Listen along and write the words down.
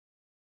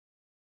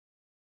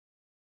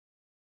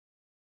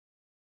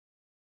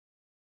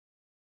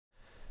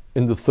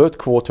In the third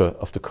quarter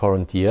of the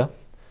current year,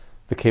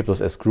 the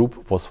K+S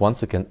Group was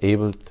once again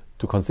able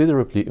to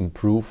considerably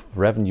improve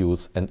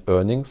revenues and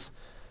earnings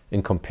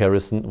in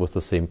comparison with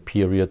the same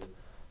period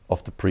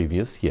of the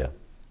previous year.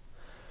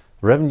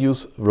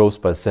 Revenues rose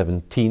by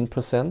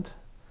 17%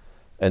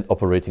 and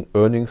operating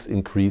earnings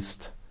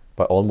increased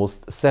by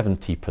almost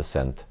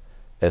 70%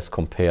 as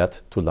compared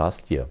to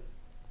last year.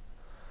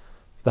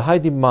 The high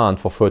demand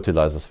for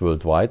fertilizers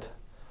worldwide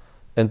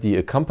and the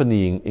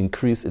accompanying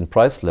increase in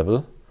price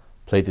level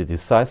played a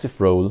decisive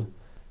role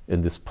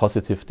in this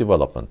positive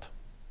development.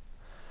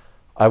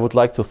 I would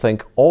like to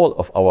thank all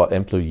of our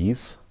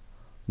employees,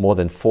 more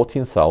than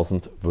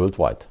 14,000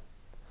 worldwide.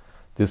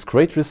 This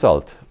great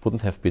result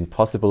wouldn't have been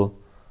possible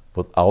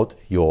without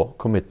your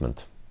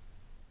commitment.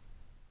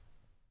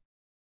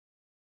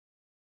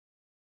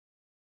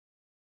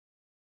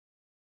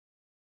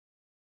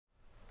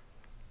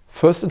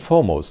 First and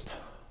foremost,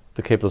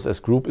 the K+S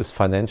Group is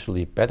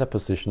financially better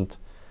positioned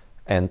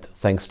and,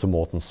 thanks to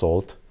Morton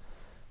Salt,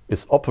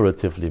 is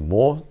operatively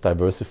more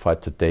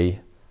diversified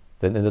today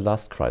than in the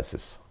last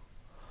crisis.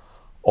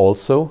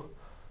 Also,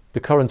 the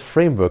current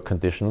framework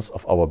conditions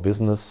of our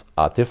business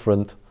are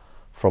different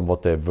from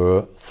what they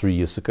were 3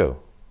 years ago.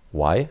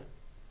 Why?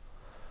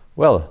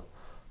 Well,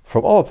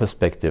 from our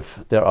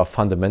perspective, there are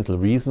fundamental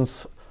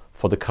reasons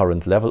for the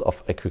current level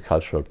of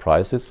agricultural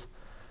prices,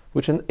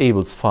 which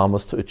enables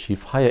farmers to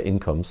achieve higher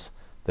incomes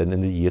than in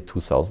the year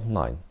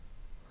 2009.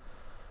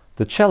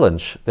 The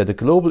challenge that a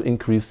global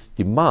increased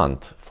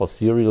demand for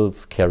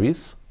cereals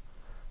carries,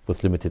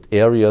 with limited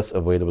areas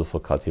available for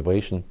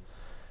cultivation,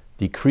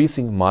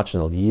 decreasing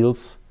marginal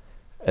yields,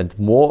 and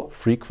more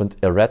frequent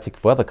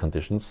erratic weather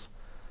conditions,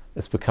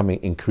 is becoming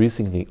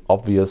increasingly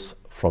obvious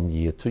from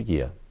year to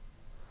year.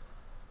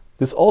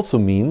 This also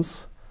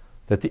means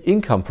that the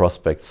income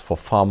prospects for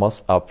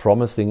farmers are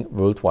promising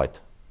worldwide.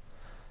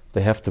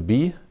 They have to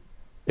be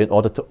in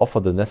order to offer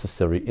the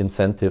necessary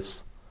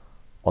incentives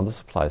on the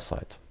supply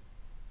side.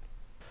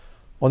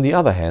 On the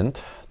other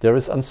hand, there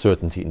is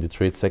uncertainty in the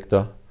trade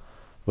sector,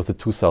 with the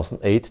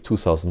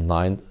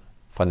 2008-2009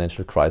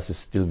 financial crisis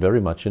still very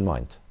much in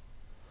mind.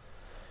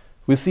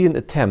 We see an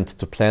attempt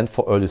to plan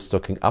for early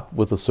stocking up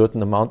with a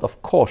certain amount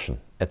of caution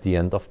at the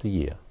end of the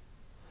year.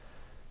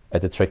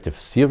 At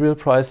attractive cereal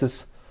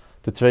prices,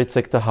 the trade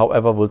sector,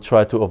 however, will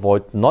try to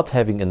avoid not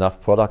having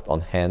enough product on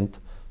hand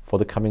for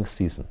the coming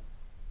season.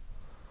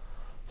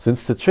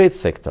 Since the trade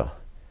sector,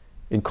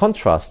 in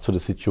contrast to the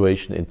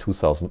situation in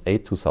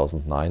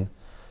 2008-2009,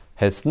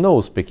 has no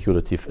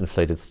speculative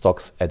inflated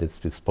stocks at its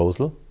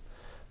disposal,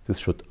 this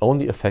should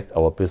only affect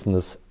our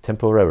business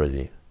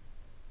temporarily,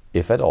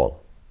 if at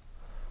all.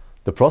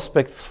 The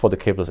prospects for the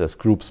K+S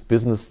Group's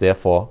business,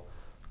 therefore,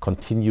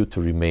 continue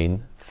to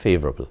remain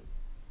favorable.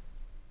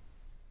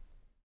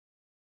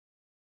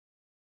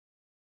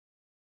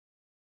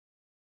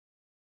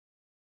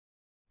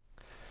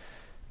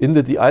 In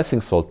the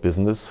de-icing salt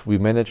business, we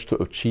managed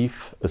to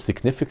achieve a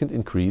significant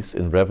increase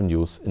in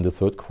revenues in the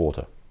third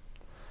quarter.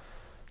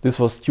 This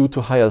was due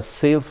to higher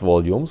sales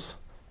volumes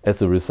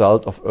as a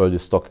result of early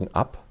stocking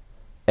up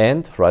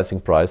and rising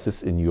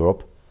prices in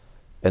Europe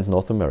and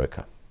North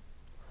America.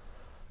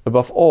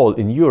 Above all,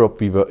 in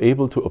Europe, we were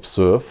able to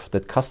observe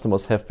that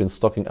customers have been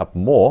stocking up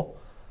more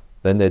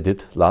than they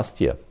did last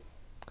year.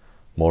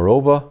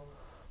 Moreover,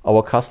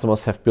 our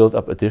customers have built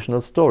up additional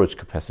storage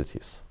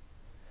capacities.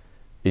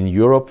 In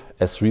Europe,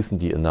 as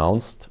recently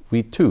announced,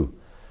 we too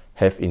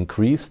have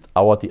increased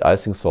our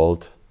de-icing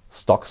salt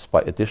stocks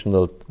by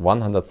additional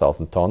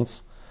 100,000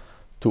 tons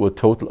to a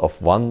total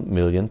of 1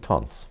 million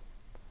tons.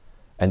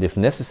 And if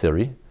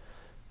necessary,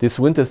 this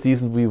winter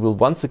season we will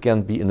once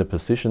again be in a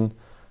position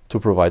to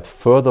provide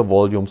further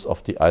volumes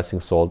of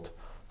de-icing salt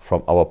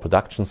from our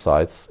production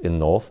sites in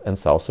North and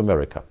South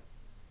America.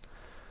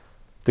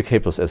 The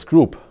K+S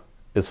Group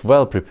is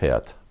well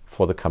prepared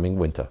for the coming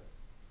winter.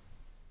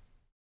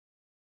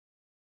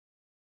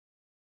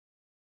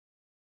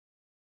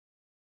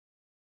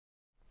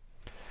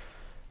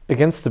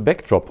 Against the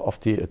backdrop of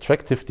the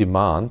attractive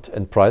demand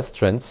and price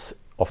trends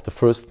of the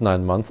first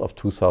 9 months of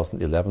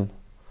 2011,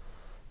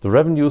 the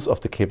revenues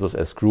of the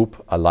K+S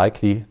Group are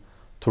likely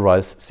to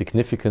rise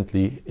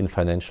significantly in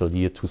financial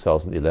year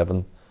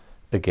 2011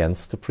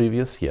 against the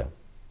previous year.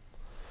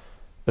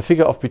 A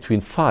figure of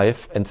between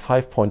 5 and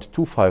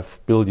 5.25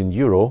 billion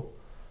euro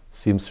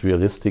seems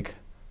realistic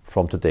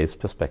from today's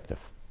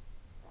perspective.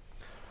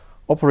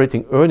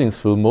 Operating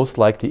earnings will most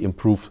likely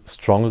improve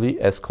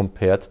strongly as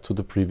compared to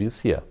the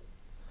previous year.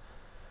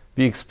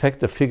 We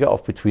expect a figure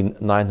of between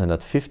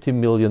 950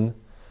 million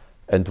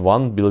and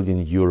 1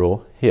 billion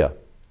euro here.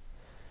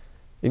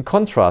 In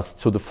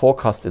contrast to the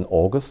forecast in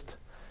August,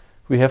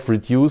 we have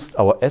reduced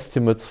our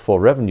estimates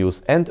for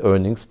revenues and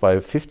earnings by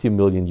 50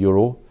 million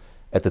euro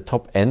at the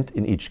top end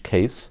in each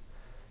case,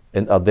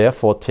 and are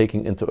therefore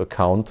taking into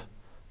account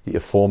the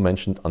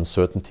aforementioned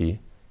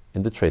uncertainty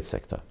in the trade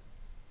sector.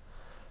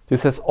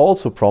 This has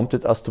also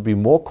prompted us to be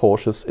more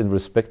cautious in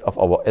respect of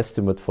our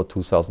estimate for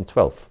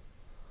 2012.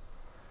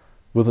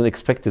 With an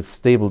expected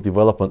stable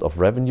development of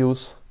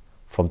revenues,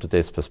 from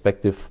today's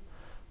perspective,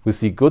 we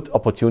see good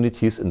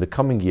opportunities in the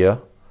coming year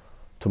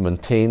to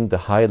maintain the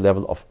high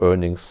level of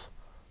earnings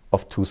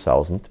of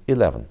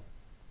 2011.